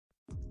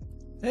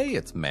Hey,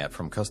 it's Matt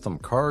from Custom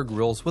Car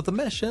Grills with a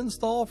mesh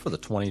install for the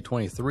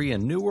 2023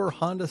 and newer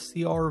Honda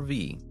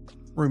CRV.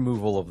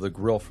 Removal of the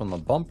grille from the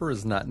bumper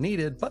is not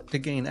needed, but to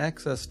gain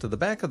access to the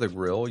back of the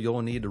grille,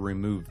 you'll need to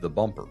remove the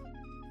bumper.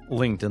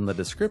 Linked in the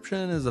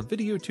description is a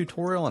video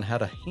tutorial on how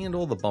to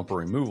handle the bumper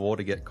removal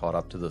to get caught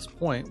up to this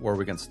point where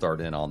we can start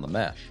in on the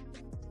mesh.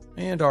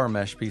 And our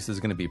mesh piece is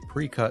going to be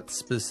pre-cut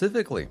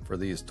specifically for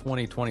these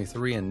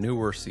 2023 and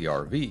newer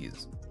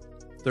CRVs.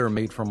 They're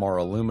made from our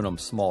aluminum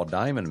small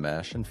diamond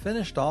mesh and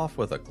finished off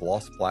with a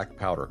gloss black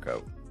powder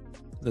coat.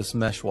 This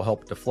mesh will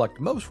help deflect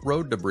most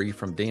road debris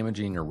from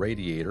damaging your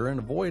radiator and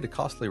avoid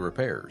costly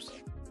repairs.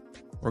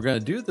 We're going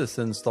to do this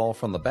install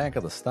from the back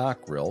of the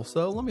stock grille,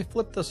 so let me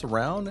flip this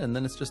around and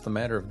then it's just a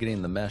matter of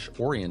getting the mesh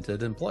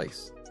oriented in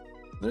place.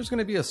 There's going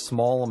to be a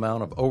small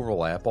amount of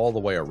overlap all the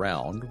way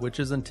around, which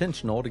is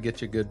intentional to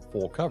get you good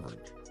full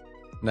coverage.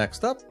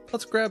 Next up,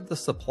 let's grab the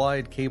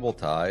supplied cable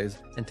ties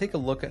and take a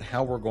look at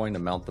how we're going to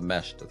mount the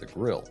mesh to the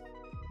grille.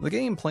 The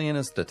game plan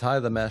is to tie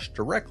the mesh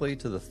directly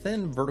to the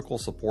thin vertical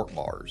support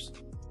bars.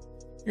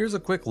 Here's a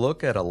quick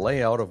look at a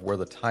layout of where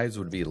the ties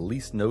would be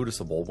least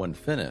noticeable when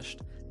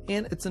finished,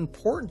 and it's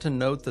important to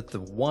note that the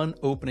one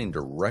opening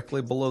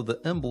directly below the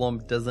emblem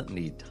doesn't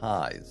need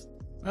ties.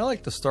 I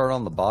like to start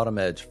on the bottom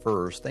edge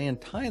first, and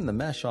tying the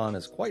mesh on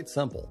is quite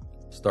simple.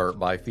 Start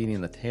by feeding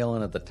the tail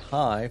end of the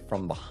tie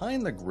from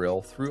behind the grille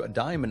through a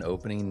diamond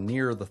opening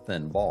near the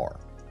thin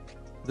bar.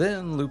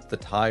 Then loop the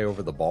tie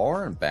over the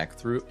bar and back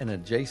through an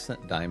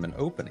adjacent diamond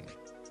opening.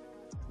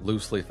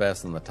 Loosely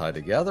fasten the tie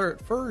together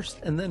at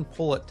first and then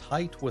pull it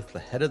tight with the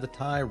head of the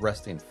tie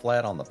resting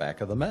flat on the back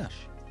of the mesh.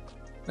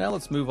 Now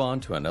let's move on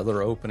to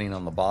another opening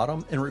on the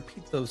bottom and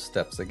repeat those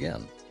steps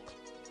again.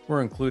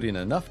 We're including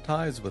enough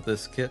ties with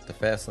this kit to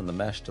fasten the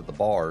mesh to the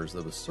bars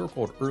that was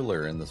circled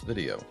earlier in this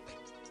video.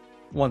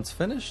 Once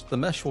finished, the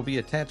mesh will be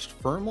attached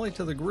firmly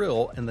to the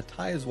grille and the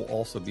ties will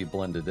also be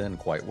blended in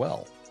quite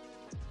well.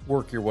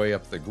 Work your way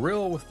up the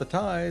grille with the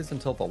ties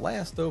until the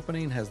last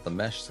opening has the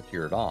mesh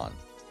secured on.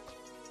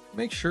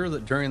 Make sure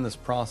that during this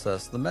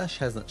process the mesh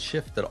hasn't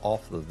shifted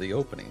off of the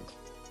openings.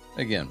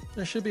 Again,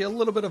 there should be a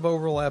little bit of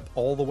overlap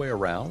all the way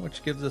around,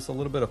 which gives us a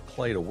little bit of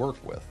play to work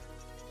with.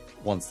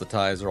 Once the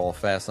ties are all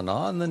fastened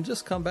on, then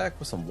just come back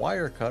with some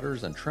wire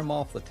cutters and trim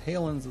off the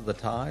tail ends of the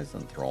ties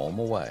and throw them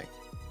away.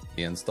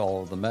 The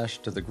install of the mesh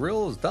to the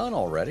grille is done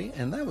already,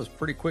 and that was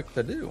pretty quick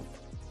to do.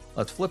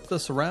 Let's flip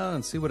this around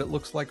and see what it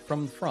looks like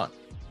from the front.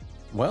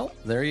 Well,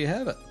 there you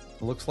have it.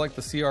 It looks like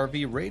the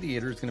CRV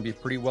radiator is going to be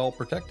pretty well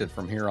protected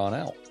from here on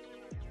out.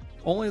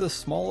 Only the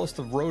smallest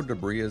of road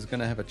debris is going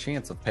to have a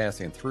chance of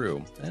passing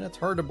through, and it's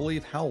hard to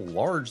believe how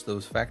large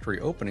those factory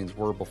openings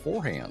were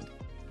beforehand.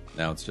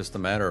 Now it's just a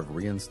matter of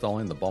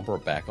reinstalling the bumper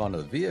back onto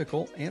the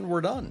vehicle, and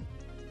we're done.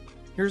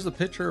 Here's a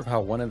picture of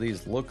how one of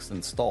these looks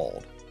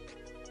installed.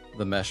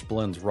 The mesh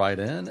blends right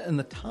in and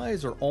the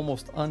ties are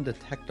almost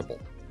undetectable.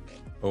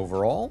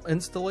 Overall,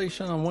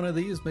 installation on one of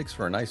these makes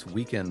for a nice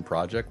weekend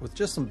project with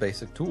just some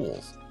basic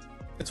tools.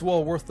 It's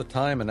well worth the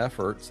time and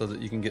effort so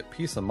that you can get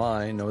peace of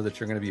mind, know that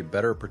you're going to be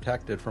better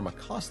protected from a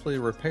costly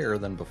repair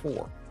than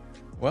before.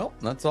 Well,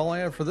 that's all I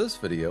have for this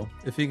video.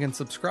 If you can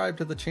subscribe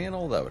to the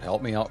channel, that would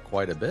help me out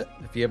quite a bit.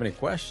 If you have any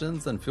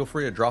questions, then feel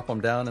free to drop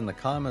them down in the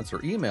comments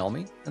or email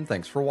me, and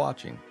thanks for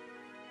watching.